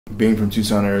Being from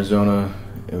Tucson, Arizona,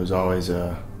 it was always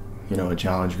a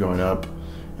challenge growing up.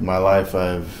 In my life,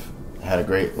 I've had a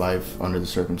great life under the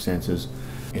circumstances.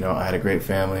 I had a great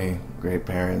family, great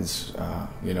parents.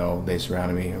 They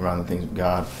surrounded me around the things of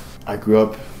God. I grew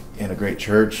up in a great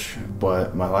church,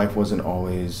 but my life wasn't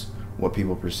always what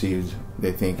people perceived.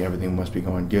 They think everything must be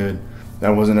going good. That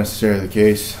wasn't necessarily the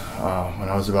case. When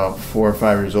I was about 4 or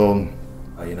 5 years old,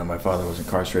 my father was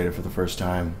incarcerated for the first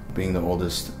time. Being the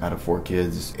oldest out of 4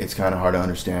 kids, it's kind of hard to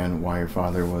understand why your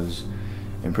father was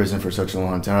in prison for such a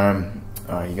long time.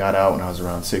 He got out when I was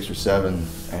around 6 or 7,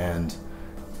 and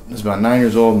I was about 9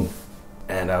 years old,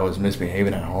 and I was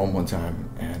misbehaving at home one time,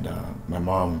 and my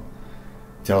mom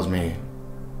tells me,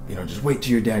 just wait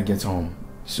till your dad gets home.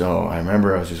 So I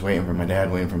remember I was just waiting for my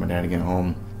dad to get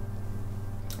home,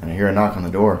 and I hear a knock on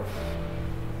the door.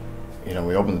 We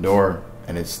open the door,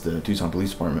 and it's the Tucson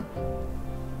Police Department.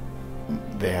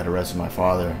 They had arrested my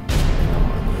father.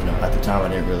 At the time I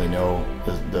didn't really know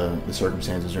the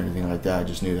circumstances or anything like that. I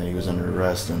just knew that he was under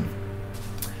arrest, and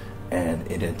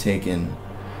it had taken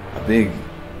a big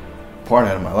part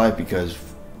out of my life, because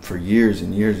for years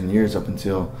and years and years, up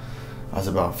until I was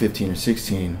about 15 or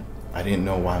 16, I didn't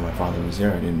know why my father was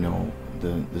there. I didn't know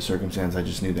the circumstance. I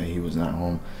just knew that he was not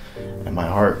home. And my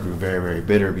heart grew very, very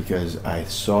bitter, because I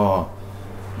saw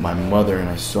my mother, and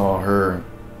I saw her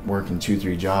working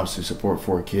 2-3 jobs to support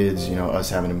 4 kids,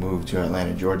 us having to move to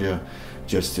Atlanta, Georgia,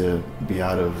 just to be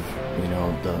out of,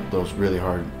 those really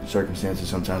hard circumstances.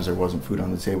 Sometimes there wasn't food on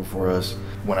the table for us.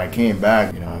 When I came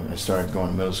back, I started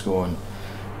going to middle school, and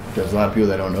there's a lot of people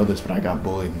that don't know this, but I got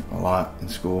bullied a lot in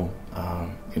school.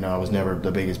 I was never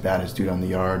the biggest, baddest dude on the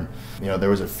yard. There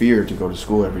was a fear to go to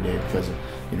school every day, because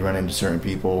you'd run into certain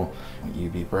people,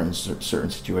 you'd be put in certain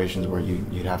situations where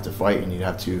you'd have to fight, and you'd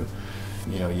have to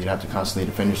constantly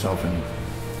defend yourself. And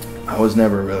I was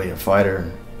never really a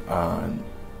fighter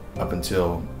up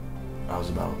until I was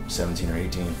about 17 or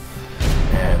 18.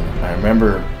 And I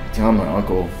remember telling my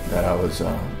uncle that I was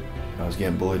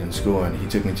getting bullied in school, and he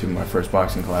took me to my first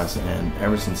boxing class, and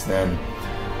ever since then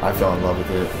I fell in love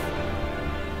with it.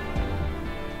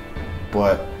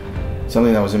 But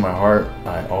something that was in my heart,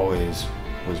 I always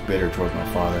was bitter towards my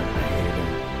father. I hated him.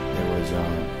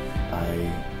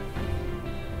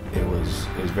 It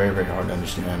was very, very hard to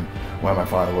understand why my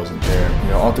father wasn't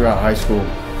there. All throughout high school,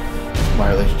 my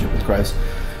relationship with Christ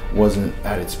wasn't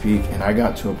at its peak, and I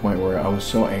got to a point where I was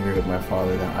so angry with my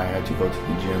father that I had to go to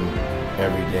the gym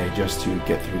every day just to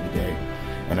get through the day.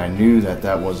 And I knew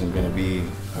that wasn't going to be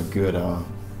a good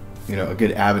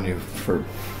avenue for me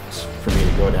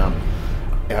to go down.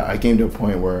 I came to a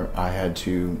point where I had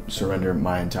to surrender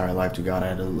my entire life to God. I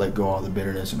had to let go of all the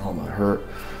bitterness and all the hurt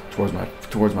towards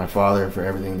my father for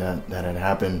everything that had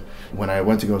happened. When I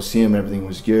went to go see him, everything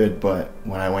was good, but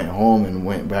when I went home and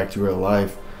went back to real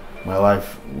life, my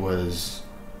life was,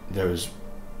 there was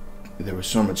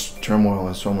so much turmoil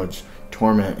and so much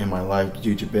torment in my life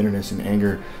due to bitterness and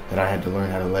anger that I had to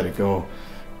learn how to let it go.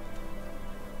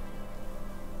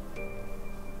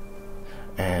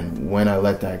 And when I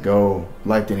let that go,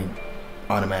 life didn't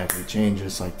automatically change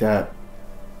just like that.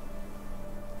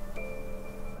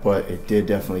 But it did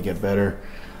definitely get better.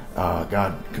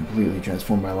 God completely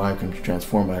transformed my life, and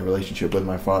transformed my relationship with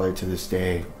my father to this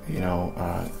day.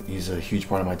 He's a huge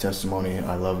part of my testimony.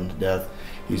 I love him to death.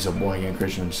 He's a born-again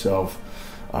Christian himself.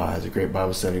 Has a great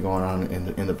Bible study going on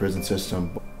in the prison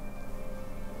system.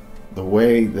 The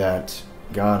way that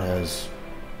God has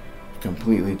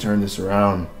completely turned this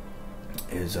around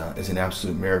is an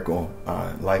absolute miracle.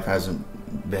 Life hasn't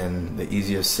been the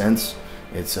easiest since.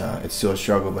 It's still a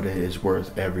struggle, but it is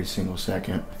worth every single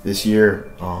second. This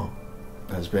year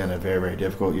has been a very, very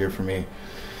difficult year for me.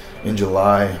 In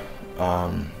July,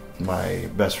 my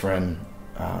best friend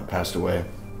passed away.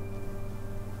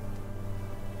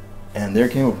 And there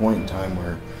came a point in time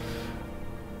where,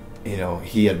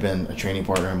 he had been a training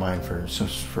partner of mine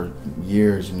for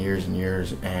years and years and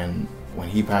years. And when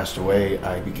he passed away,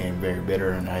 I became very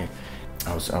bitter, and I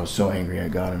was so angry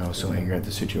at God, and I was so angry at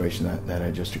the situation that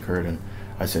had just occurred. And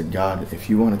I said, God, if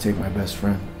you want to take my best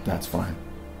friend, that's fine.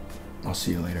 I'll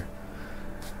see you later.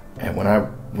 And when I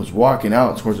was walking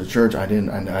out towards the church, I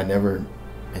never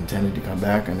intended to come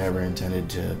back. I never intended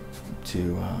to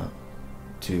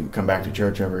come back to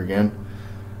church ever again.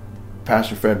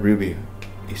 Pastor Fred Ruby,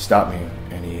 he stopped me,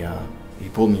 and he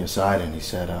pulled me aside, and he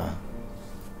said,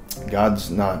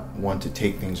 God's not one to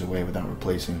take things away without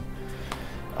replacing.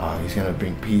 He's going to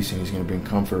bring peace, and he's going to bring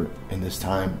comfort in this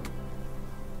time.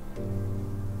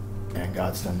 And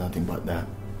God's done nothing but that.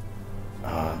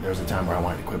 There was a time where I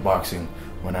wanted to quit boxing,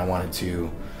 when I wanted to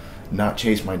not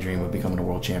chase my dream of becoming a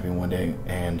world champion one day.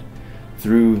 And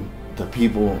through the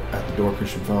people at the Door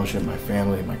Christian Fellowship, my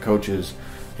family, my coaches,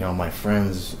 you know, my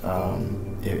friends,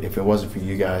 if it wasn't for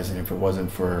you guys, and if it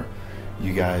wasn't for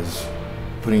you guys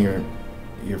putting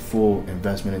your full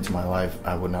investment into my life,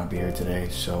 I would not be here today.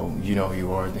 So you know who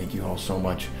you are. Thank you all so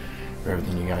much for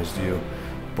everything you guys do.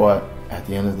 But at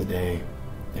the end of the day,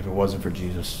 if it wasn't for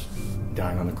Jesus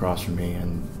dying on the cross for me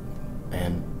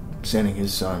and sending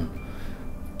his son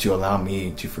to allow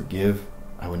me to forgive,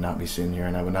 I would not be sitting here,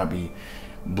 and I would not be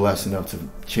blessed enough to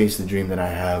chase the dream that I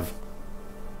have.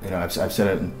 You know, I've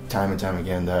said it time and time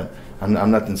again that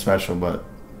I'm nothing special, but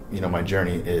you know, my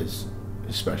journey is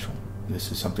special.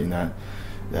 This is something that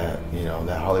you know,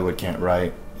 that Hollywood can't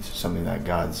write. This is something that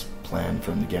God's planned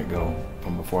from the get-go,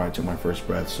 from before I took my first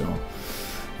breath. So,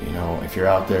 you know, if you're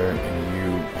out there and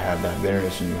you have that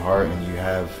bitterness in your heart, and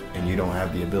you don't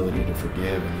have the ability to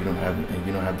forgive, and you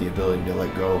don't have the ability to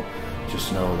let go,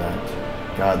 just know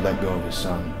that God let go of his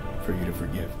son for you to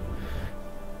forgive.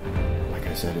 Like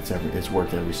I said, it's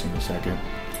worth every single second.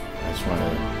 I just want to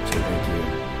say thank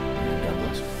you.